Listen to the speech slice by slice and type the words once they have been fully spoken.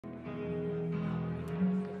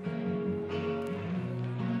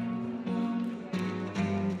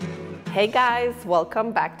Hey guys,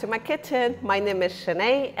 welcome back to my kitchen. My name is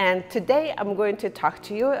Shanae and today I'm going to talk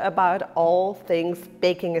to you about all things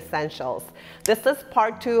baking essentials. This is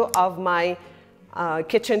part 2 of my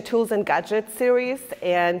kitchen tools and gadgets series,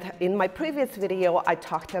 and in my previous video I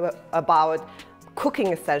talked about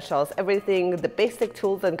cooking essentials, everything, the basic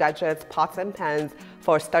tools and gadgets, pots and pans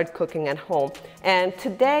for start cooking at home. And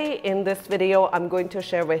today in this video I'm going to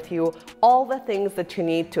share with you all the things that you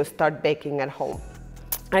need to start baking at home.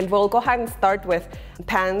 And we'll go ahead and start with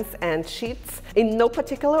pans and sheets. In no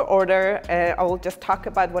particular order, I will just talk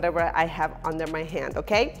about whatever I have under my hand,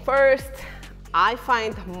 okay? First, I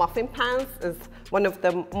find muffin pans is one of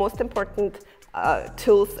the most important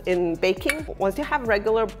tools in baking. Once you have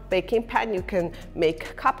regular baking pan, you can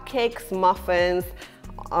make cupcakes, muffins,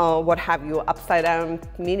 what have you, upside down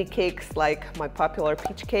mini cakes like my popular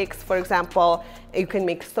peach cakes, for example. You can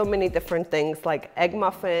make so many different things like egg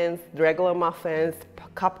muffins, regular muffins,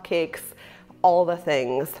 cupcakes, all the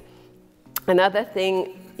things. Another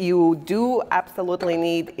thing you do absolutely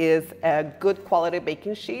need is a good quality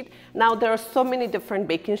baking sheet. Now there are so many different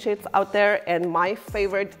baking sheets out there, and my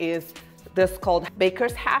favorite is this called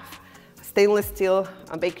Baker's Half stainless steel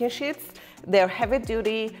baking sheets. They're heavy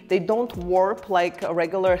duty, they don't warp like a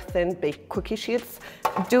regular thin baked cookie sheets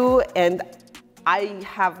do, and I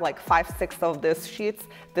have like 5-6 of these sheets.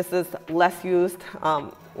 This is less used,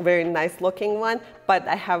 very nice looking one, but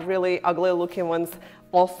I have really ugly looking ones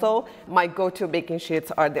also. My go-to baking sheets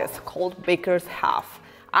are this, called Baker's Half.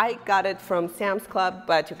 I got it from Sam's Club,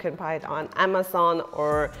 but you can buy it on Amazon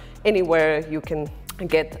or anywhere you can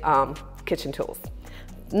get kitchen tools.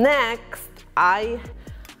 Next, I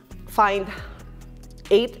find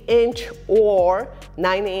 8-inch or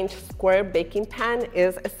 9-inch square baking pan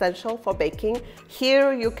is essential for baking.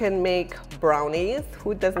 Here you can make brownies.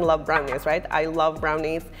 Who doesn't love brownies, right? I love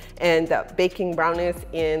brownies, and baking brownies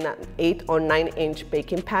in 8 or 9-inch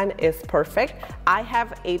baking pan is perfect. I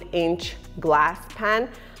have 8-inch glass pan,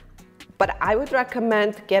 but I would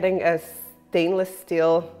recommend getting a stainless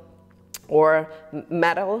steel or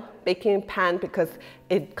metal baking pan because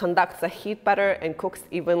it conducts the heat better and cooks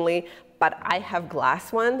evenly. But I have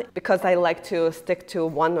glass one because I like to stick to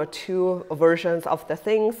 1 or 2 versions of the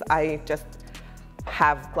things. I just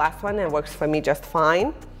have glass one and it works for me just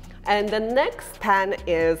fine. And the next pan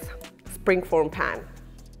is springform pan.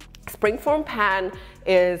 Springform pan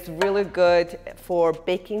is really good for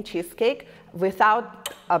baking cheesecake.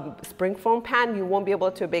 Without a springform pan, you won't be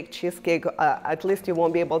able to bake cheesecake, at least you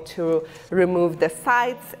won't be able to remove the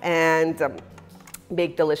sides and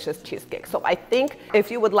bake delicious cheesecake. So I think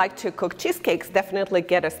if you would like to cook cheesecakes, definitely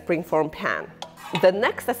get a springform pan. The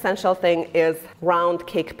next essential thing is round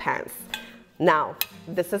cake pans. Now,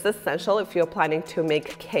 this is essential if you're planning to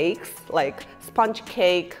make cakes like sponge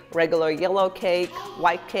cake, regular yellow cake,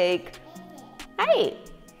 white cake. Hey!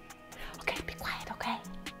 Okay, be quiet, okay?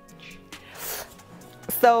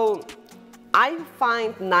 So I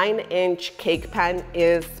find 9-inch cake pan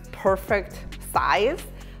is perfect size,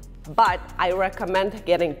 but I recommend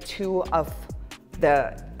getting 2 of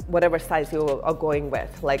the whatever size you are going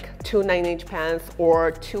with, like 2 9-inch pans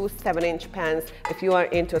or 2 7-inch pans. If you are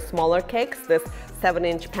into smaller cakes, this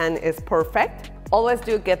 7-inch pan is perfect. Always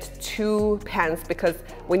do get 2 pans because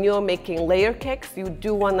when you're making layer cakes, you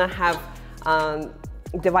do want to have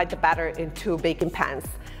divide the batter into baking pans.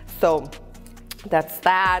 So that's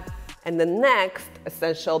that. And the next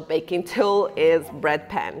essential baking tool is bread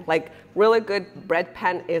pan. Like, really good bread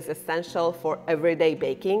pan is essential for everyday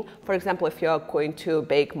baking. For example, if you're going to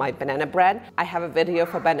bake my banana bread, I have a video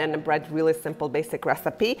for banana bread, really simple basic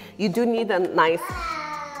recipe. You do need a nice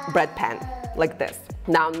bread pan like this.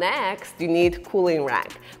 Now next, you need cooling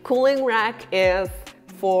rack. Cooling rack is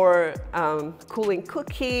for cooling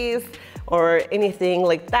cookies or anything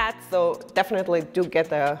like that, so definitely do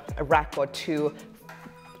get a rack or 2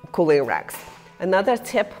 cooling racks. Another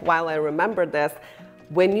tip while I remember this,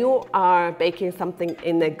 when you are baking something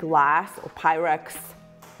in a glass or Pyrex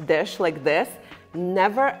dish like this,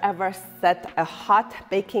 never ever set a hot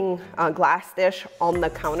baking glass dish on the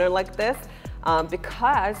counter like this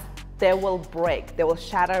because they will break, they will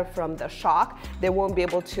shatter from the shock. They won't be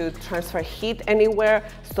able to transfer heat anywhere,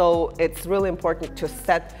 so it's really important to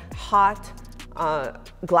set hot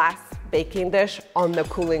glass baking dish on the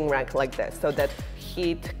cooling rack like this so that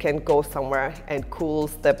heat can go somewhere and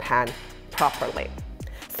cools the pan properly.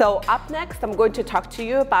 So up next, I'm going to talk to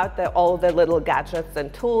you about all the little gadgets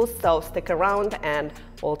and tools, so stick around and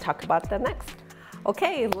we'll talk about that next.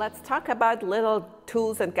 Okay, let's talk about little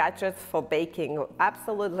tools and gadgets for baking.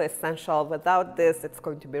 Absolutely essential. Without this, it's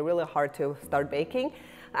going to be really hard to start baking.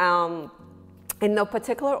 In no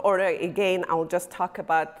particular order, again, I'll just talk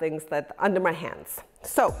about things that under my hands.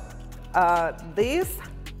 So these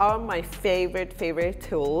are my favorite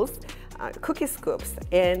tools, cookie scoops.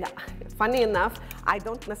 And funny enough, I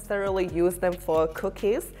don't necessarily use them for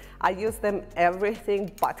cookies. I use them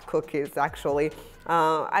everything but cookies, actually.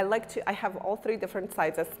 I have all three different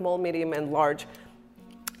sizes, small, medium, and large.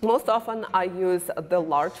 Most often I use the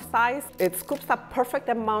large size. It scoops up perfect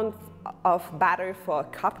amount of batter for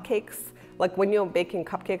cupcakes. Like when you're baking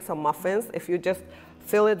cupcakes or muffins, if you just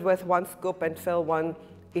fill it with one scoop and fill one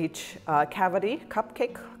each cavity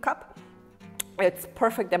cupcake cup, it's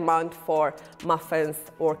perfect amount for muffins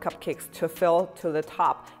or cupcakes to fill to the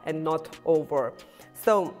top and not over.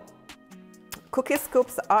 So cookie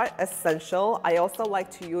scoops are essential. I also like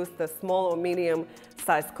to use the small or medium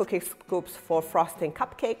sized cookie scoops for frosting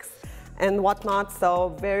cupcakes and whatnot.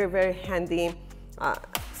 So very handy.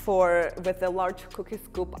 With the large cookie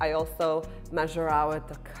scoop, I also measure out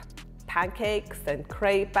the pancakes and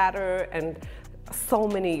crepe batter and so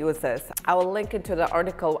many uses. I will link into the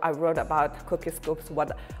article I wrote about cookie scoops,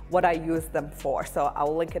 what I use them for. So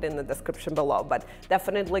I'll link it in the description below, but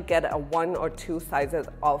definitely get a 1 or 2 sizes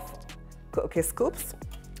of cookie scoops.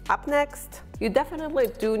 Up next, you definitely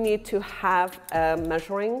do need to have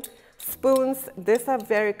measuring spoons. These are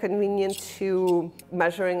very convenient to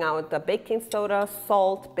measuring out the baking soda,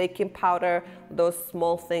 salt, baking powder, those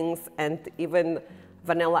small things, and even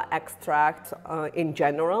vanilla extract in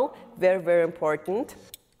general. Very important.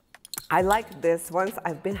 I like this ones.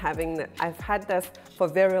 I've had this for a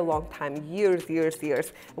very long time, years.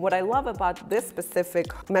 What I love about this specific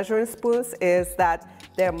measuring spoons is that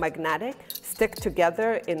they're magnetic, stick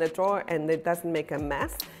together in a drawer, and it doesn't make a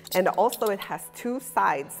mess. And also it has 2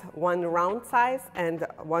 sides, one round size and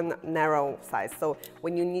one narrow size. So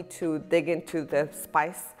when you need to dig into the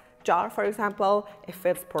spice jar, for example, it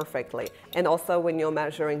fits perfectly. And also when you're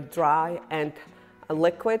measuring dry and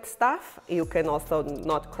liquid stuff, you can also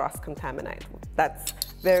not cross-contaminate. That's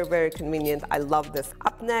very convenient. I love this.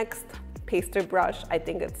 Up next, pastry brush. I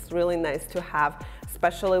think it's really nice to have,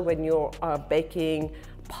 especially when you're baking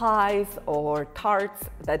pies or tarts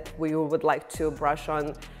that we would like to brush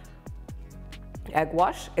on egg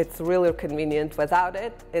wash. It's really convenient. Without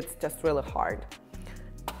it, it's just really hard.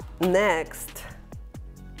 Next,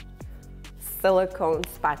 silicone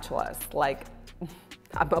spatulas. Like,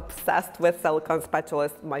 I'm obsessed with silicone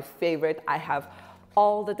spatulas, my favorite. I have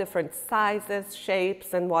all the different sizes,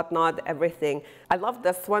 shapes, and whatnot, everything. I love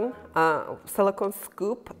this one, silicone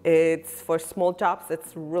scoop. It's for small jobs.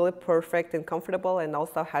 It's really perfect and comfortable, and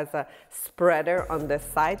also has a spreader on this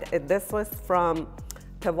side. This was from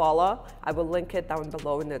Temuujin. I will link it down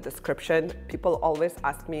below in the description. People always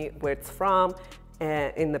ask me where it's from,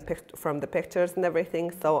 from the pictures and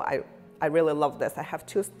everything, so I really love this. I have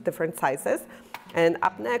 2 different sizes. And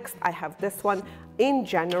up next, I have this one. In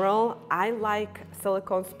general, I like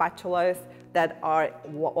silicone spatulas that are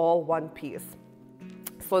all one piece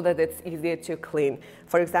so that it's easier to clean.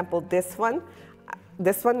 For example, this one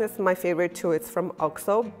is my favorite too. It's from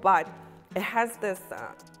OXO, but it has this,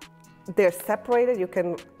 they're separated. You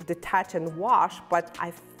can detach and wash, but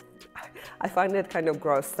I find it kind of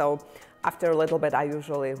gross. So after a little bit, I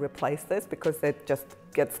usually replace this because it just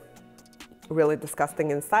gets really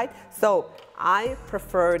disgusting inside. So I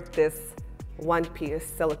prefer this one-piece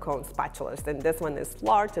silicone spatulas, and this one is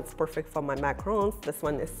large. It's perfect for my macarons. This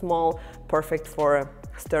one is small, perfect for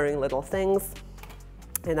stirring little things,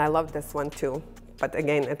 and I love this one too. But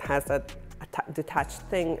again, it has a detached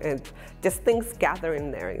thing, and just things gather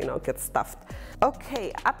in there, you know, get stuffed.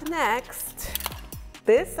 Okay, up next,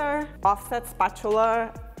 these are offset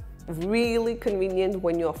spatula. Really convenient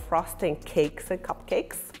when you're frosting cakes and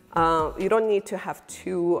cupcakes. You don't need to have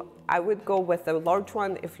 2. I would go with a large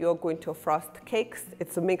one if you're going to frost cakes.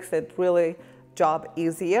 It makes it really job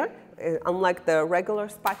easier. Unlike the regular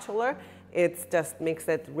spatula, it just makes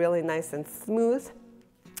it really nice and smooth.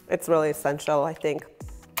 It's really essential, I think.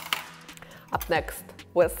 Up next,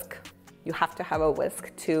 whisk. You have to have a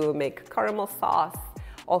whisk to make caramel sauce,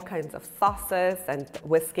 all kinds of sauces and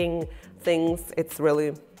whisking things. It's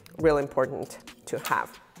really important to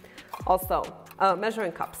have. Also,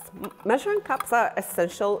 measuring cups. Measuring cups are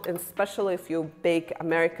essential, especially if you bake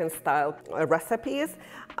American style recipes.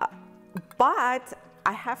 But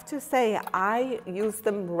I have to say, I use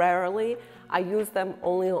them rarely. I use them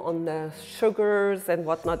only on the sugars and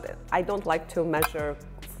whatnot. I don't like to measure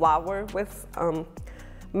flour with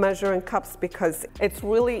measuring cups because it's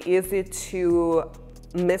really easy to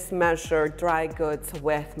mismeasure dry goods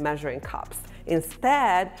with measuring cups.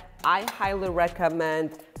 Instead, I highly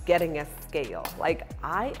recommend getting a scale. Like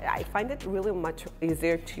I find it really much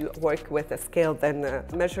easier to work with a scale than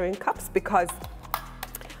measuring cups, because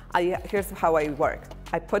here's how I work.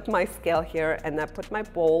 I put my scale here and I put my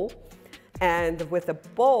bowl, and with a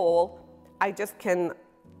bowl I just can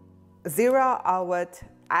zero out,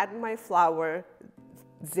 add my flour,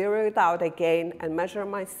 zero it out again, and measure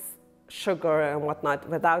my sugar and whatnot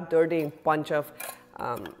without dirtying a bunch of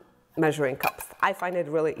measuring cups. I find it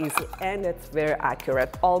really easy and it's very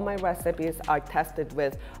accurate. All my recipes are tested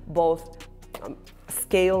with both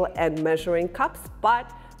scale and measuring cups,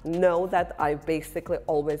 but know that I basically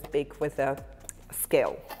always bake with a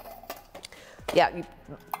scale. Yeah,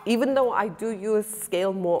 even though I do use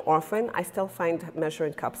scale more often, I still find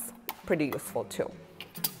measuring cups pretty useful too.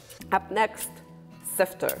 Up next,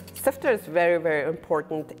 sifter. Sifter is very, very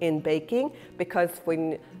important in baking, because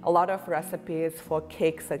when a lot of recipes for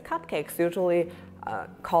cakes and cupcakes usually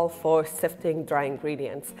call for sifting dry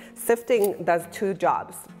ingredients. Sifting does two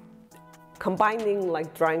jobs: combining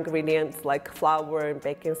like dry ingredients like flour and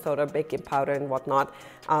baking soda, baking powder and whatnot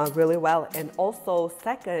really well. And also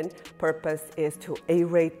second purpose is to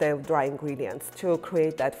aerate the dry ingredients to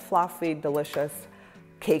create that fluffy, delicious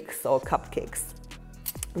cakes or cupcakes.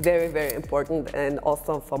 Very, very important. And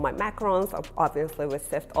also for my macarons, obviously we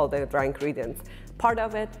sift all the dry ingredients. Part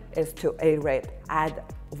of it is to aerate, add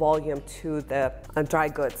volume to the dry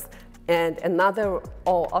goods. And another,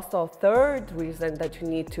 also third reason that you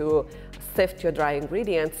need to sift your dry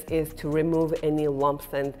ingredients is to remove any lumps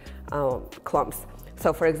and clumps.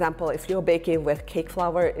 So for example, if you're baking with cake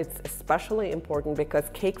flour, it's especially important because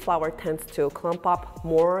cake flour tends to clump up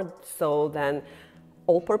more so than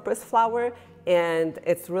all-purpose flour, and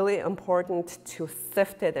it's really important to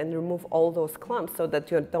sift it and remove all those clumps so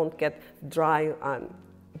that you don't get dry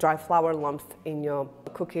flour lumps in your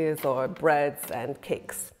cookies or breads and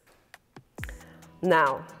cakes.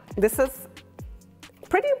 Now, this is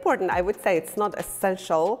pretty important. I would say it's not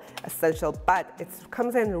essential, but it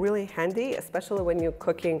comes in really handy, especially when you're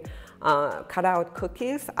cooking cut-out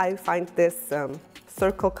cookies. I find this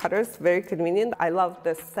circle cutters very convenient. I love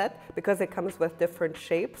this set because it comes with different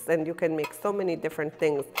shapes and you can make so many different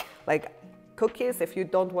things. Like cookies, if you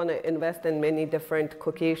don't want to invest in many different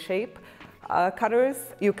cookie shape cutters,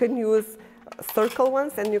 you can use circle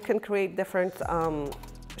ones and you can create different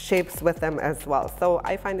shapes with them as well. So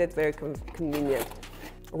I find it very convenient.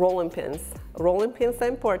 Rolling pins. Rolling pins are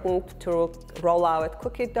important to roll out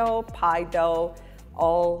cookie dough, pie dough,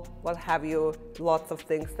 all what have you, lots of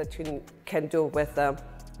things that you can do with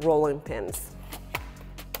rolling pins.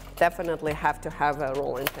 Definitely have to have a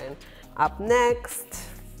rolling pin. Up next,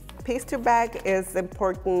 pastry bag is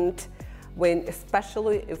important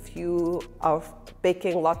especially if you are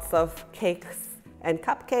baking lots of cakes and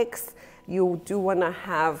cupcakes. You do want to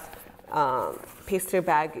have pastry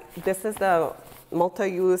bag. This is a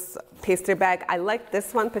multi-use pastry bag. I like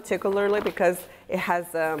this one particularly because it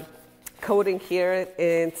has a coating here.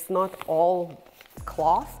 It's not all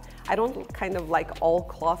cloth. I don't kind of like all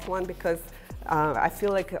cloth one because I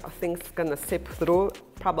feel like things gonna seep through.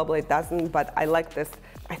 Probably it doesn't, but I like this.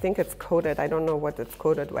 I think it's coated. I don't know what it's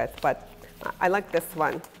coated with, but I like this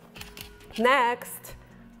one. Next,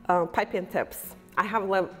 piping tips. I have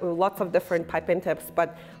lots of different piping tips,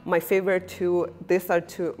 but my favorite two, these are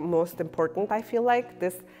two most important, I feel like.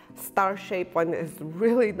 This star-shaped one is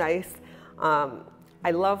really nice.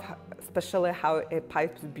 I love especially how it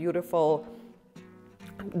pipes beautiful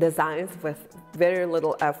designs with very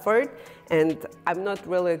little effort. And I'm not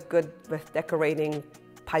really good with decorating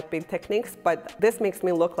piping techniques, but this makes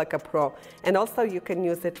me look like a pro. And also you can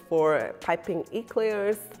use it for piping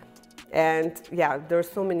eclairs. And yeah, there's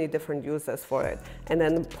so many different uses for it. And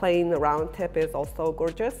then plain round tip is also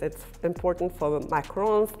gorgeous. It's important for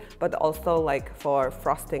macarons, but also like for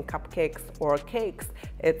frosting cupcakes or cakes.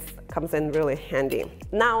 It comes in really handy.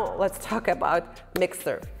 Now let's talk about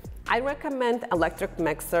mixer. I recommend electric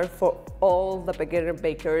mixer for all the beginner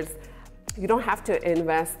bakers. You don't have to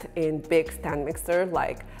invest in big stand mixer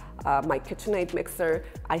like my KitchenAid mixer.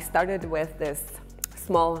 I started with this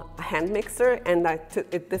small hand mixer, and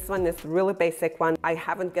this one is really basic one. I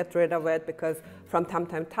haven't get rid of it because from time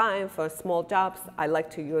to time for small jobs I like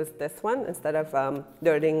to use this one instead of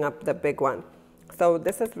dirtying up the big one. So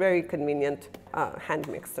this is very convenient hand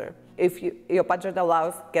mixer. If your budget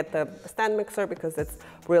allows, get the stand mixer because it's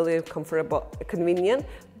really comfortable, convenient,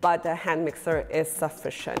 but the hand mixer is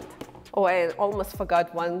sufficient. Oh, I almost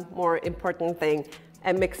forgot one more important thing.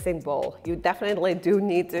 A mixing bowl. You definitely do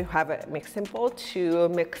need to have a mixing bowl to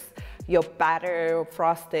mix your batter,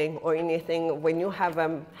 frosting, or anything. When you have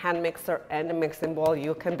a hand mixer and a mixing bowl,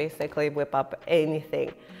 you can basically whip up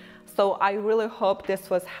anything. So I really hope this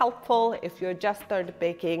was helpful. If you're just started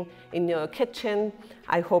baking in your kitchen,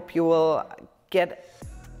 I hope you will get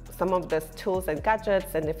some of these tools and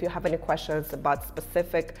gadgets, and if you have any questions about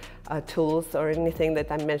specific tools or anything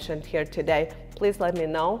that I mentioned here today, please let me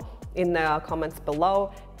know in the comments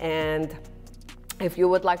below. And if you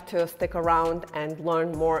would like to stick around and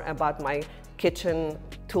learn more about my kitchen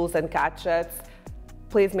tools and gadgets,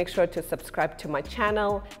 please make sure to subscribe to my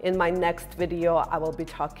channel. In my next video, I will be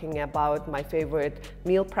talking about my favorite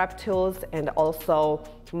meal prep tools and also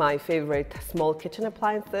my favorite small kitchen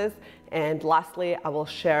appliances. And lastly, I will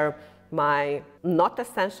share my not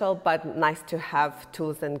essential but nice to have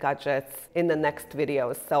tools and gadgets in the next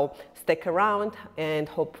videos. So stick around and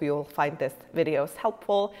hope you'll find this videos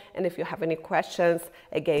helpful. And if you have any questions,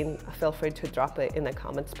 again, feel free to drop it in the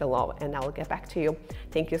comments below and I will get back to you.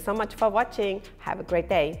 Thank you so much for watching. Have a great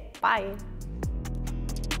day. Bye.